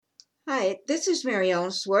Hi, this is Mary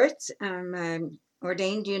Ellen Swartz. I'm an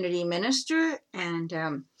ordained Unity minister, and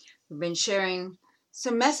we've been sharing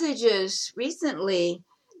some messages recently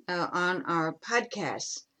on our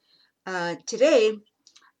podcast. Today,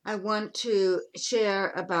 I want to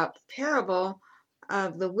share about the parable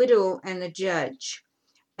of the widow and the judge,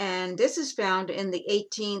 and this is found in the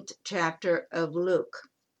 18th chapter of Luke.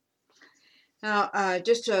 Now,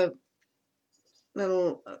 just a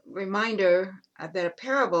little reminder that a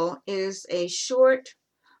parable is a short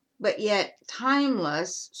but yet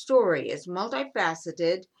timeless story. It's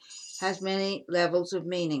multifaceted, has many levels of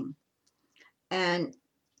meaning. And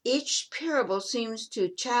each parable seems to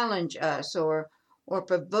challenge us or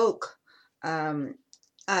provoke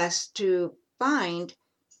us to find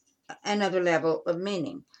another level of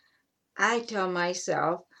meaning. I tell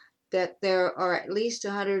myself that there are at least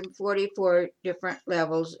 144 different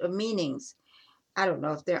levels of meanings. I don't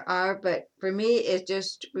know if there are, but for me, it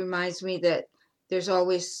just reminds me that there's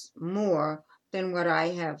always more than what I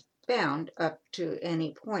have found up to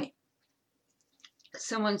any point.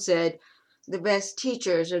 Someone said the best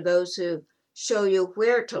teachers are those who show you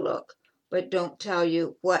where to look, but don't tell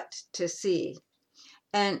you what to see.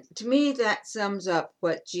 And to me, that sums up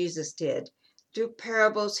what Jesus did. Through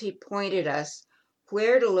parables, he pointed us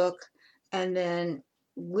where to look, and then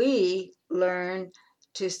we learn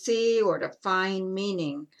to see or to find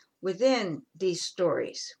meaning within these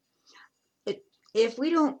stories. If we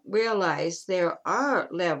don't realize there are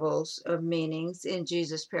levels of meanings in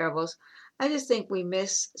Jesus' parables, I just think we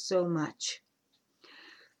miss so much.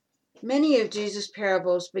 Many of Jesus'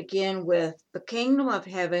 parables begin with, "The kingdom of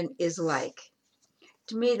heaven is like."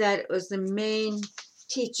 To me, that was the main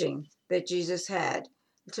teaching that Jesus had.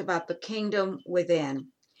 It's about the kingdom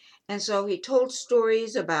within. And so he told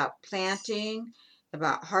stories about planting,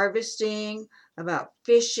 about harvesting, about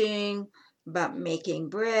fishing, about making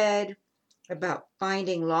bread, about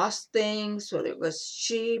finding lost things, whether it was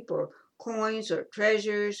sheep or coins or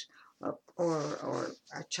treasures or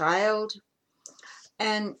a child.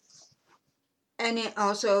 And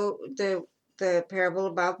also the parable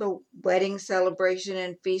about the wedding celebration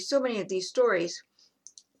and feast. So many of these stories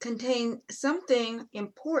contain something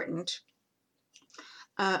important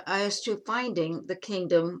as to finding the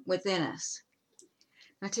kingdom within us.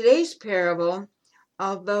 Now, today's parable,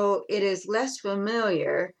 although it is less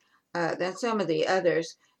familiar than some of the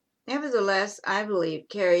others, nevertheless, I believe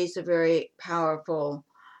carries a very powerful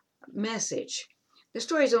message. The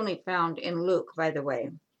story is only found in Luke, by the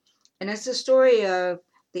way, and it's the story of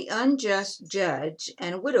the unjust judge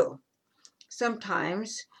and widow.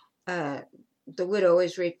 Sometimes the widow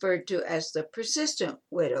is referred to as the persistent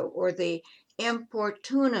widow or the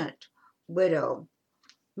importunate widow,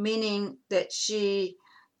 meaning that she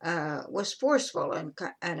was forceful and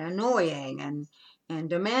annoying and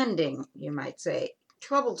demanding, you might say,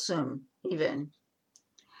 troublesome even.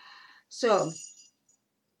 So,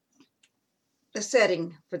 the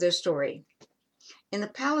setting for this story. In the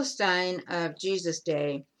Palestine of Jesus'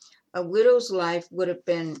 day, a widow's life would have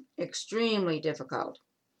been extremely difficult.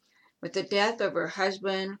 With the death of her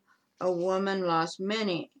husband, a woman lost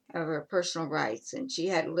many of her personal rights, and she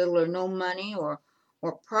had little or no money or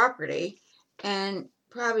property, and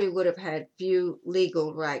probably would have had few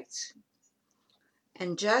legal rights.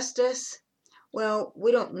 And justice, well,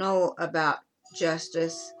 we don't know about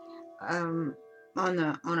justice on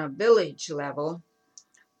a village level,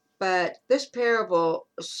 but this parable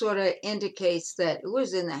sort of indicates that it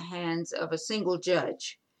was in the hands of a single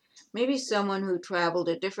judge. Maybe someone who traveled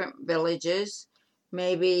to different villages,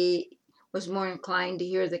 maybe was more inclined to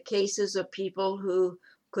hear the cases of people who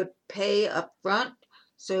could pay up front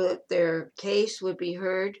so that their case would be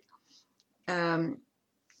heard.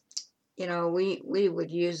 We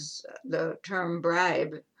would use the term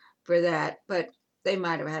bribe for that, but they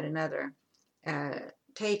might have had another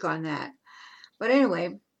take on that. But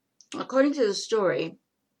anyway, according to the story,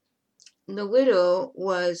 the widow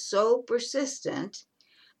was so persistent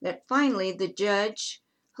that finally the judge,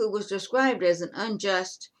 who was described as an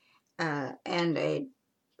unjust and a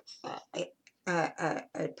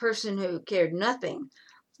person who cared nothing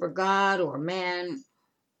for God or man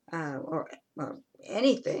or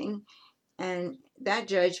anything, and that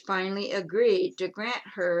judge finally agreed to grant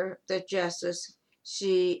her the justice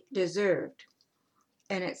she deserved.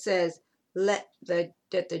 And it says that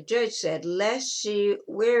the judge said, "Lest she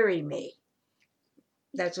weary me."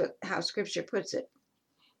 That's how Scripture puts it.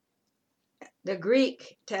 The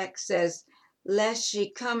Greek text says, "Lest she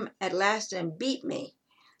come at last and beat me,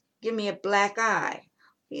 give me a black eye,"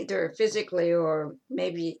 either physically or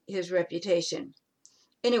maybe his reputation.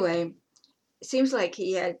 Anyway, it seems like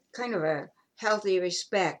he had kind of a healthy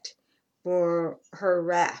respect for her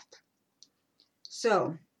wrath.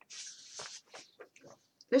 So,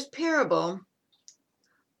 this parable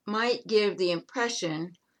might give the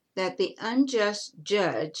impression that the unjust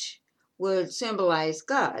judge would symbolize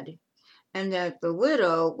God, and that the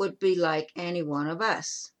widow would be like any one of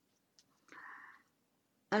us.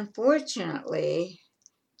 Unfortunately,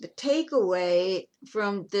 the takeaway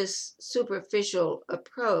from this superficial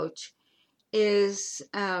approach is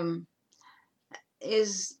that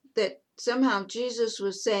somehow Jesus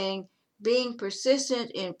was saying being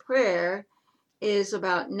persistent in prayer is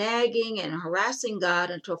about nagging and harassing God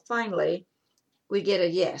until finally we get a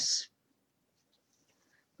yes.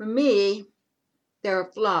 For me, there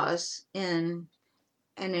are flaws in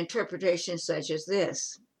an interpretation such as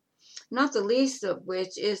this, not the least of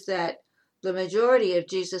which is that the majority of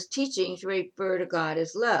Jesus' teachings refer to God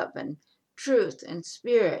as love and truth and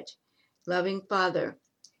spirit, loving Father,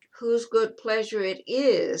 whose good pleasure it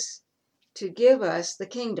is to give us the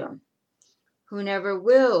kingdom, who never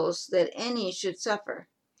wills that any should suffer,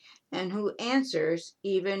 and who answers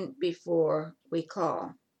even before we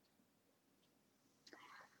call.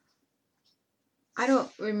 I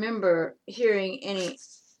don't remember hearing any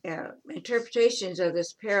interpretations of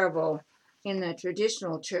this parable in the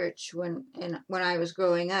traditional church when I was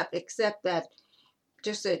growing up, except that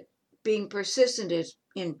just that being persistent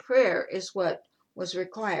in prayer is what was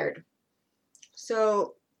required.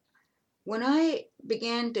 So when I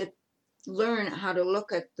began to learn how to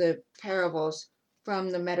look at the parables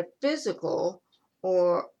from the metaphysical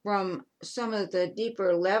or from some of the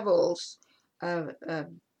deeper levels of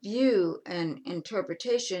view and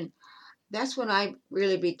interpretation, that's when I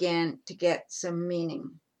really began to get some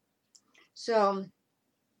meaning. So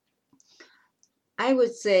I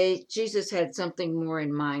would say Jesus had something more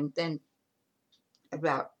in mind than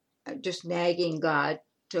about just nagging God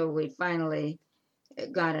till we finally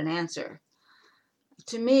got an answer.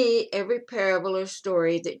 To me, every parable or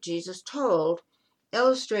story that Jesus told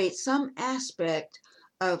illustrates some aspect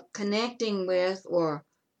of connecting with or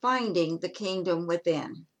finding the kingdom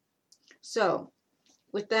within. So,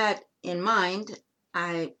 with that in mind,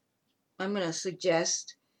 I'm going to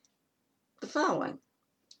suggest the following.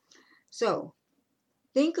 So,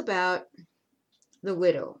 think about the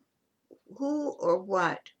widow. Who or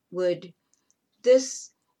what would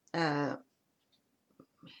this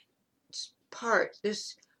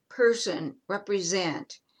this person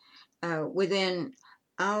represent within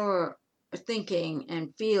our thinking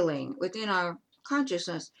and feeling, within our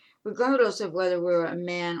consciousness, regardless of whether we're a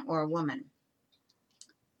man or a woman?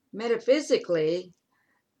 Metaphysically,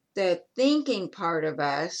 the thinking part of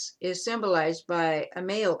us is symbolized by a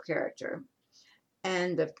male character,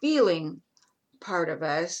 and the feeling part of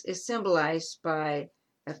us is symbolized by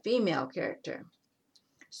a female character.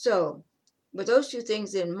 So, with those two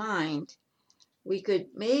things in mind, we could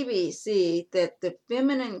maybe see that the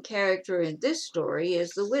feminine character in this story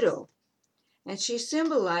is the widow, and she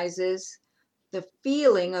symbolizes the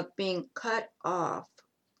feeling of being cut off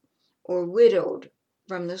or widowed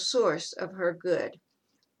from the source of her good,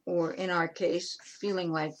 or in our case,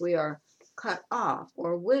 feeling like we are cut off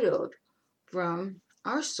or widowed from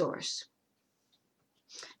our source.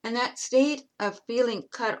 And that state of feeling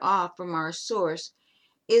cut off from our source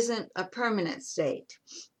isn't a permanent state.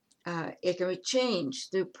 It can be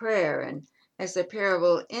changed through prayer, and as the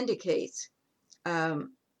parable indicates,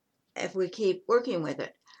 if we keep working with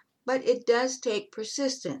it. But it does take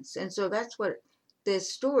persistence, and so that's what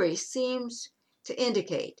this story seems to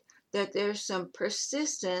indicate, that there's some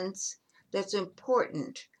persistence that's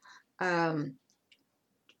important.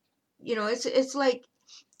 It's like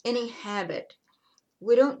any habit.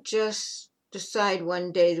 We don't just decide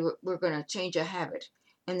one day that we're going to change a habit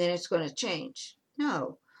and then it's going to change.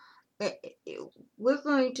 No, we're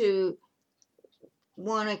going to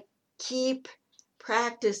want to keep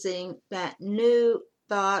practicing that new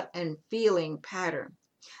thought and feeling pattern.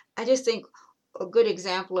 I just think a good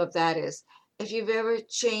example of that is if you've ever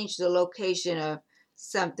changed the location of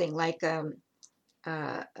something like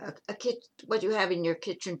what you have in your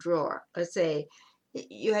kitchen drawer. Let's say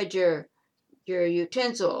you had your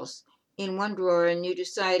utensils in one drawer and you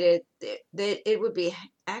decided that it would be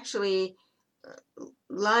actually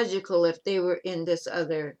logical if they were in this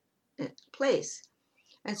other place.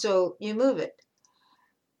 And so you move it.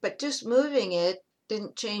 But just moving it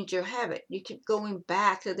didn't change your habit. You keep going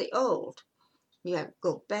back to the old. You have to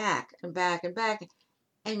go back and back and back.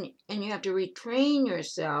 And you have to retrain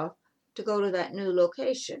yourself to go to that new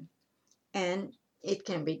location. And it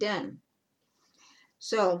can be done.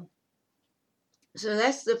 So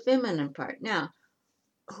that's the feminine part. Now,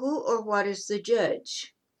 who or what is the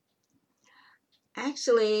judge?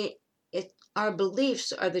 Actually, our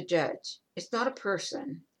beliefs are the judge. It's not a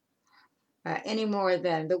person any more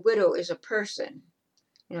than the widow is a person.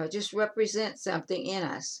 It just represents something in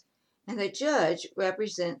us. And the judge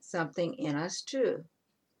represents something in us too.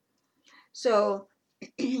 So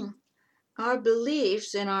our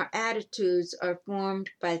beliefs and our attitudes are formed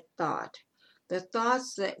by thought. The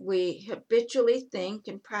thoughts that we habitually think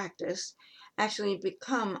and practice actually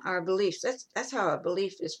become our beliefs. That's how a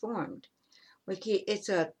belief is formed. It's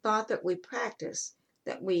a thought that we practice,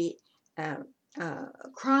 that we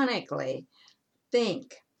chronically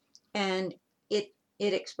think, and it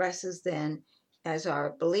expresses then as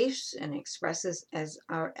our beliefs and expresses as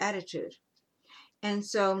our attitude. And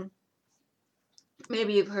so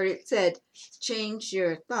maybe you've heard it said, change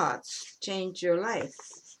your thoughts, change your life.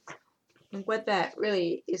 And what that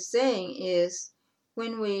really is saying is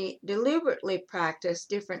when we deliberately practice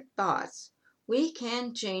different thoughts, we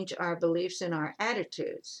can change our beliefs and our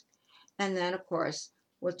attitudes. And that, of course,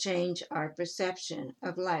 will change our perception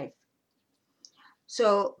of life.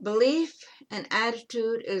 So belief and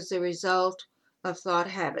attitude is the result of thought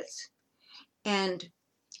habits. And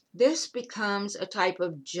this becomes a type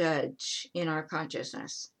of judge in our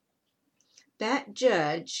consciousness. That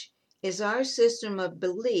judge is our system of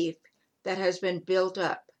belief that has been built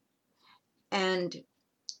up. And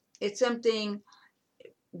it's something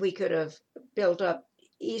we could have built up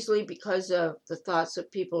easily because of the thoughts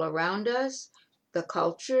of people around us, the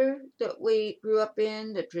culture that we grew up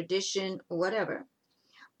in, the tradition, whatever.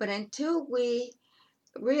 But until we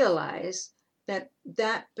realize that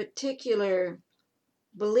that particular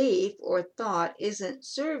belief or thought isn't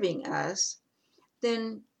serving us,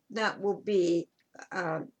 then that will be,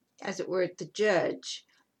 as it were, the judge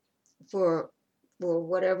for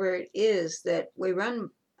whatever it is that we run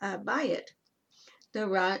by it.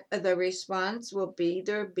 The response will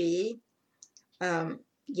either be,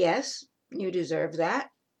 yes, you deserve that,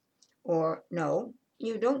 or no,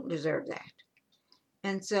 you don't deserve that.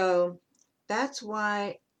 And so that's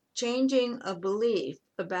why changing a belief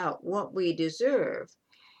about what we deserve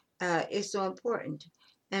is so important.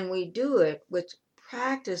 And we do it with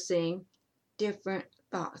practicing different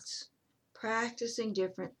thoughts. Practicing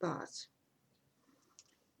different thoughts.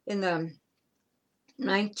 In the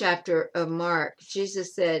 9th chapter of Mark,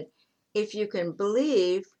 Jesus said, if you can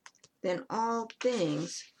believe, then all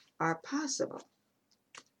things are possible.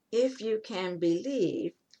 If you can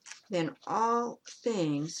believe, then all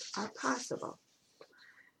things are possible.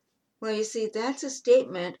 Well, you see, that's a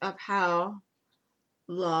statement of how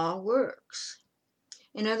law works.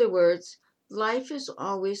 In other words, life is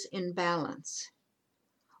always in balance.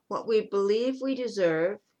 What we believe we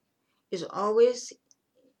deserve is always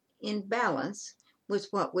in balance with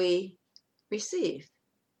what we receive.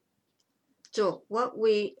 So what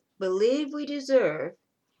we believe we deserve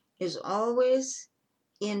is always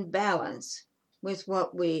in balance with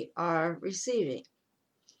what we are receiving.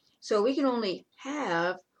 So we can only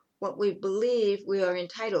have what we believe we are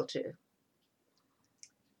entitled to.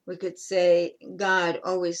 We could say God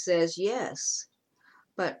always says yes,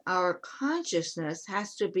 but our consciousness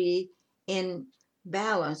has to be in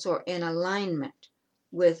balance or in alignment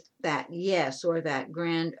with that yes, or that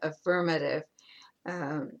grand affirmative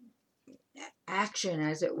action,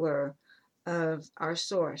 as it were, of our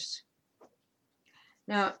source.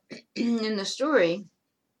 Now, in the story,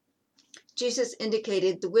 Jesus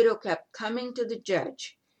indicated the widow kept coming to the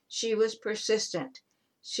judge. She was persistent.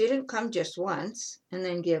 She didn't come just once and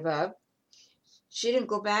then give up. She didn't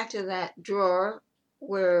go back to that drawer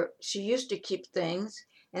where she used to keep things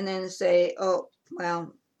and then say, oh,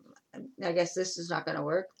 well, I guess this is not going to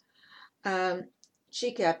work.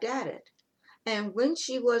 She kept at it. And when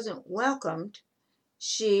she wasn't welcomed,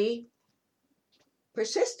 she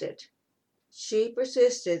persisted. She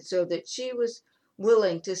persisted so that she was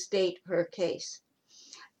willing to state her case.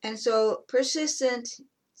 And so persistence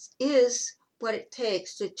is what it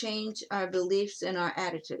takes to change our beliefs and our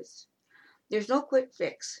attitudes. There's no quick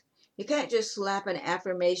fix. You can't just slap an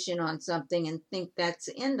affirmation on something and think that's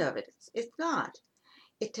the end of it. It's not.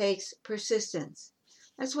 It takes persistence.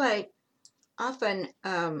 That's why often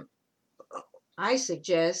I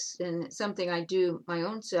suggest, and something I do my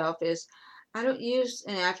own self, is I don't use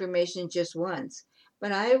an affirmation just once,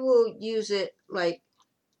 but I will use it like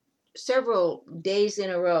several days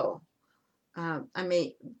in a row. I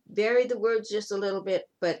may vary the words just a little bit,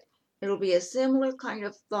 but it'll be a similar kind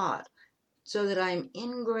of thought so that I'm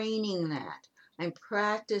ingraining that. I'm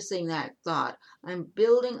practicing that thought. I'm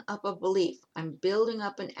building up a belief. I'm building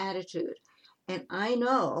up an attitude. And I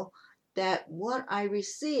know that what I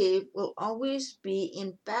receive will always be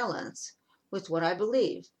in balance with what I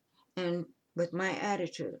believe and with my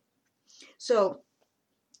attitude. So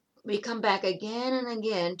we come back again and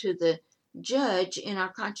again to the judge in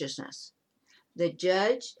our consciousness. The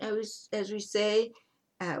judge, as we say,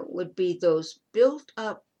 would be those built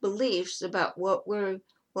up beliefs about what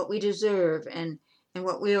we deserve and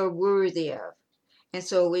what we are worthy of. And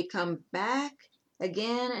so we come back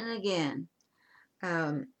again and again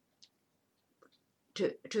um,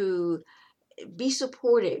 to be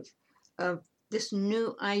supportive of this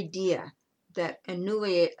new idea, that a new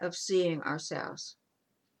way of seeing ourselves.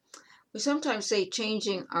 We sometimes say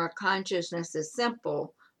changing our consciousness is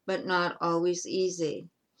simple, but not always easy.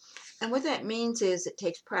 And what that means is it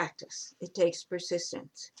takes practice, it takes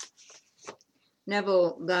persistence.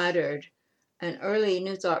 Neville Goddard, an early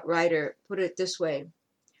New Thought writer, put it this way: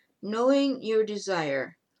 knowing your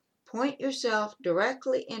desire, point yourself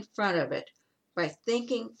directly in front of it by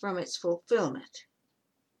thinking from its fulfillment.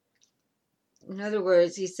 In other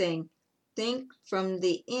words, he's saying, think from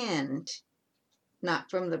the end, not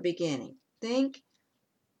from the beginning. Think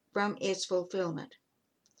from its fulfillment.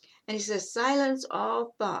 And he says, silence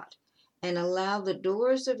all thought and allow the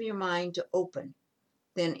doors of your mind to open.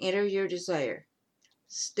 Then enter your desire.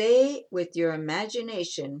 Stay with your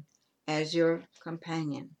imagination as your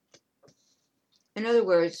companion. In other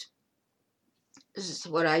words, this is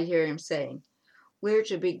what I hear him saying. We're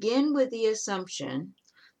to begin with the assumption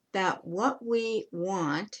that what we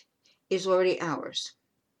want is already ours.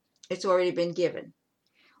 It's already been given.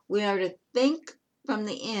 We are to think from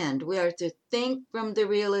the end. We are to think from the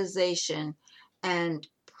realization and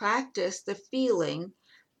practice the feeling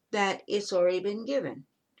that it's already been given,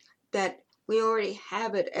 that we already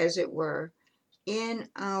have it, as it were, in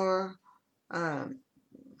our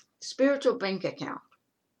spiritual bank account.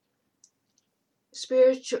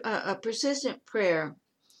 A persistent prayer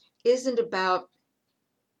isn't about,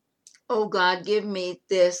 oh God, give me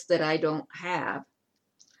this that I don't have.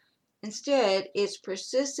 Instead, it's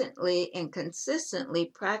persistently and consistently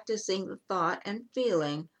practicing the thought and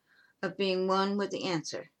feeling of being one with the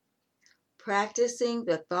answer. Practicing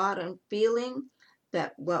the thought and feeling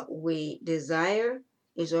that what we desire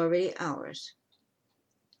is already ours.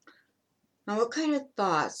 Now, what kind of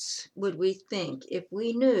thoughts would we think if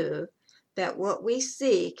we knew that what we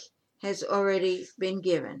seek has already been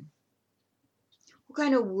given? What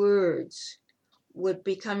kind of words would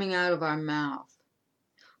be coming out of our mouth?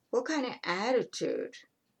 What kind of attitude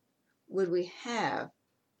would we have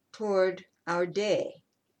toward our day,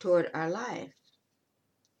 toward our life?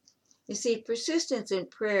 You see, persistence in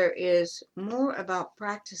prayer is more about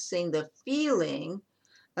practicing the feeling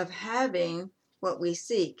of having what we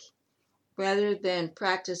seek rather than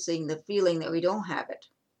practicing the feeling that we don't have it.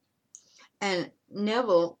 And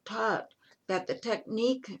Neville taught that the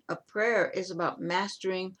technique of prayer is about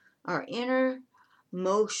mastering our inner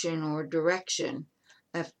motion or direction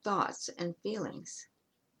of thoughts and feelings.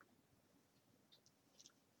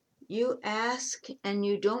 You ask and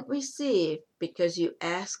you don't receive because you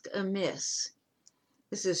ask amiss.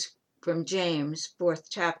 This is from James, 4th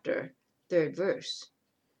chapter, 3rd verse.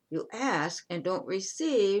 You ask and don't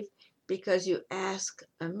receive because you ask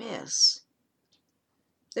amiss.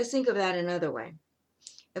 Let's think of that another way.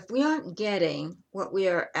 If we aren't getting what we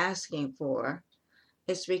are asking for,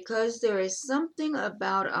 it's because there is something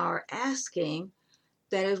about our asking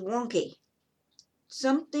that is wonky.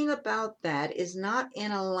 Something about that is not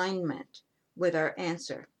in alignment with our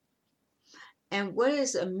answer. And what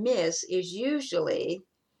is amiss is usually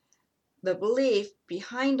the belief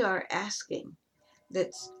behind our asking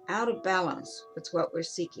that's out of balance with what we're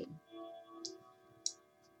seeking.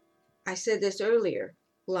 I said this earlier,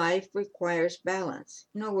 life requires balance.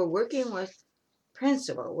 We're working with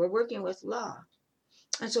principle, we're working with law.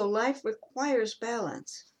 And so life requires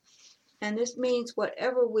balance. And this means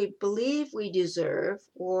whatever we believe we deserve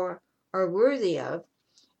or are worthy of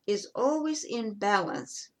is always in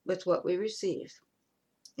balance with what we receive.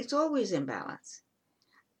 It's always in balance.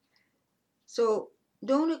 So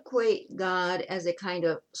don't equate God as a kind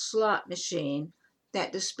of slot machine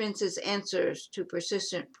that dispenses answers to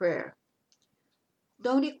persistent prayer.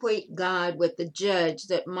 Don't equate God with the judge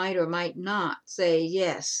that might or might not say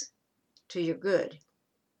yes to your good.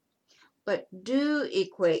 But do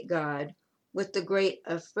equate God with the great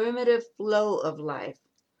affirmative flow of life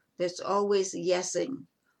that's always yesing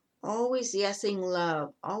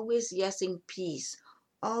love, always yesing peace,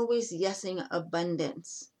 always yesing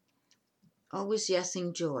abundance, always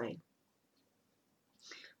yesing joy.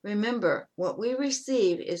 Remember, what we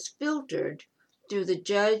receive is filtered through the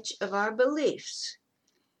judge of our beliefs.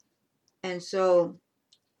 And so,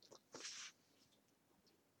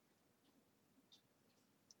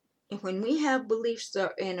 when we have beliefs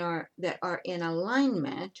that are in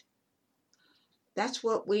alignment That's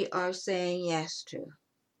what we are saying yes to.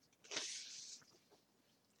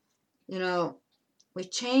 You know, we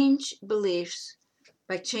change beliefs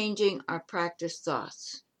by changing our practice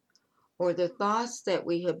thoughts, or the thoughts that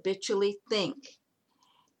we habitually think,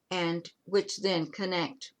 and which then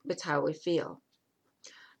connect with how we feel.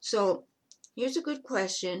 So here's a good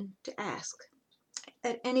question to ask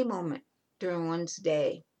at any moment during one's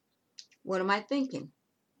day. What am I thinking?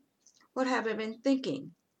 What have I been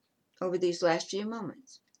thinking over these last few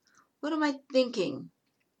moments? What am I thinking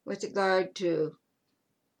with regard to,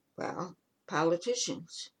 well,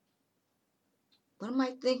 politicians? What am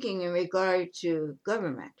I thinking in regard to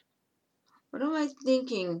government? What am I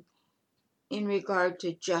thinking in regard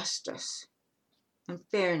to justice and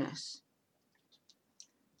fairness?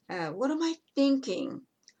 What am I thinking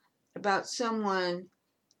about someone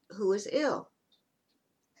who is ill?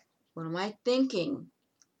 What am I thinking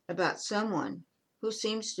about someone who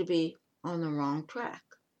seems to be on the wrong track?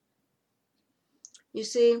 You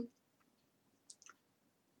see,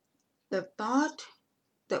 the thought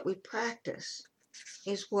that we practice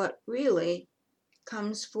is what really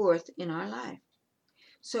comes forth in our life.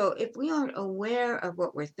 So if we aren't aware of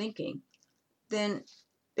what we're thinking, then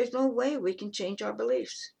there's no way we can change our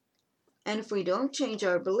beliefs. And if we don't change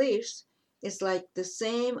our beliefs, it's like the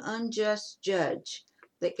same unjust judge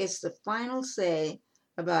that gets the final say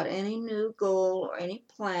about any new goal or any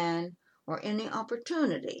plan or any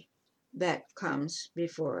opportunity that comes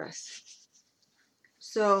before us.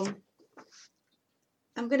 So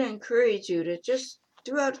I'm going to encourage you to just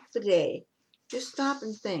throughout the day, just stop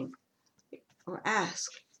and think or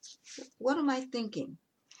ask, what am I thinking?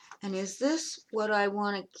 And is this what I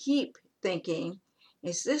want to keep thinking?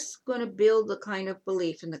 Is this going to build the kind of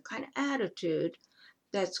belief and the kind of attitude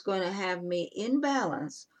that's going to have me in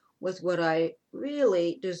balance with what I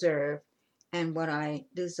really deserve and what I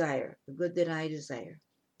desire, the good that I desire?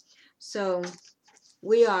 So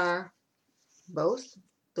we are both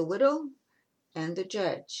the widow and the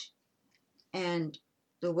judge. And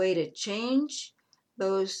the way to change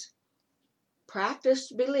those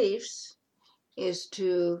practiced beliefs is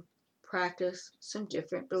to practice some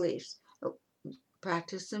different beliefs,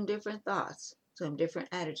 practice some different thoughts, some different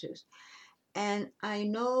attitudes. And I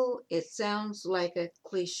know it sounds like a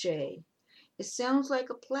cliche, it sounds like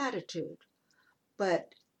a platitude,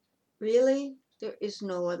 but really, there is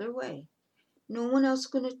no other way. No one else is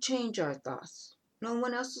going to change our thoughts. No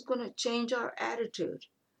one else is going to change our attitude.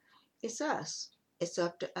 It's us. It's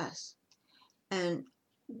up to us. And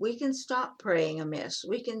we can stop praying amiss.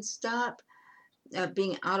 We can stop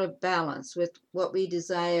being out of balance with what we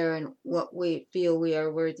desire and what we feel we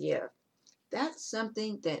are worthy of. That's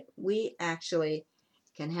something that we actually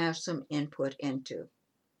can have some input into.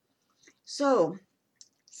 So,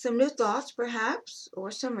 some new thoughts perhaps, or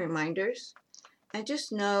some reminders. And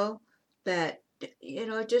just know that,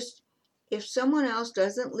 just if someone else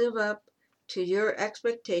doesn't live up to your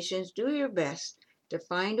expectations, do your best to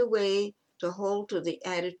find a way to hold to the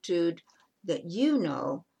attitude that you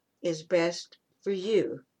know is best for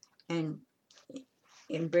you and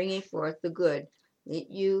in bringing forth the good that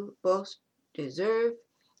you both deserve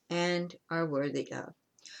and are worthy of.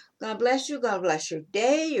 God bless you. God bless your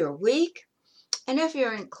day, your week. And if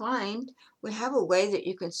you're inclined, we have a way that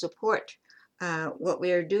you can support what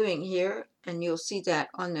we are doing here, and you'll see that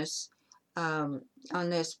on this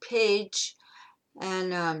page.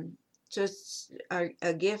 And just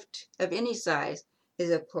a gift of any size is,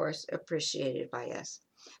 of course, appreciated by us.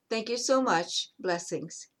 Thank you so much.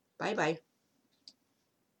 Blessings. Bye-bye.